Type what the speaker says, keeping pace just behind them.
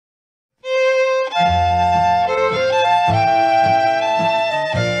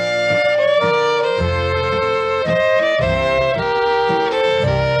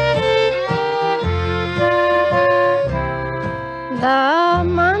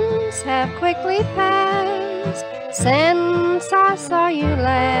months have quickly passed since I saw you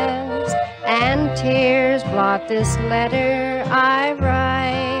last, and tears blot this letter I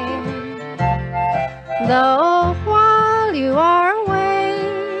write. Though while you are away,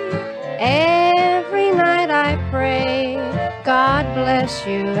 every night I pray, God bless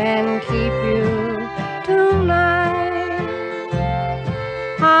you and keep you tonight.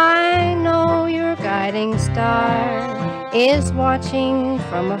 I know your guiding star is watching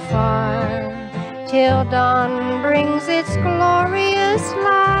from afar till dawn brings its glorious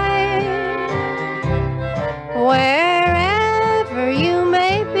light. Wherever you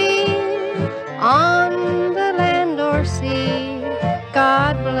may be, on the land or sea,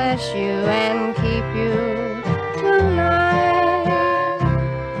 God bless you and keep you tonight.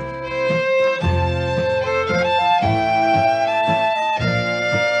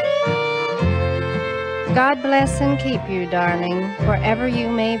 God bless and keep you, darling, wherever you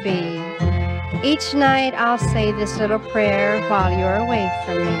may be. Each night I'll say this little prayer while you're away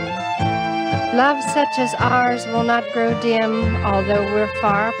from me. Love such as ours will not grow dim, although we're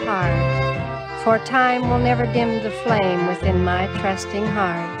far apart, for time will never dim the flame within my trusting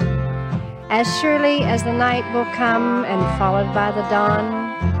heart. As surely as the night will come and followed by the dawn,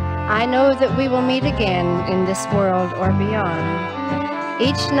 I know that we will meet again in this world or beyond.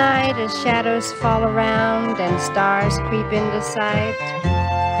 Each night as shadows fall around and stars creep into sight,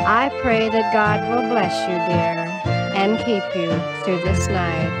 I pray that God will bless you, dear, and keep you through this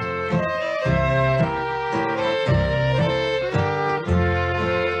night.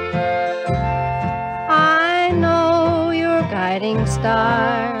 I know your guiding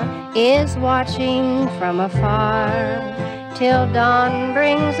star is watching from afar till dawn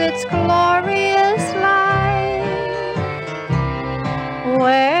brings its glorious light.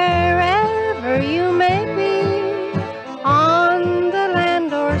 Wherever you may be, on the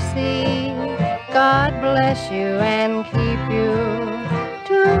land or sea, God bless you and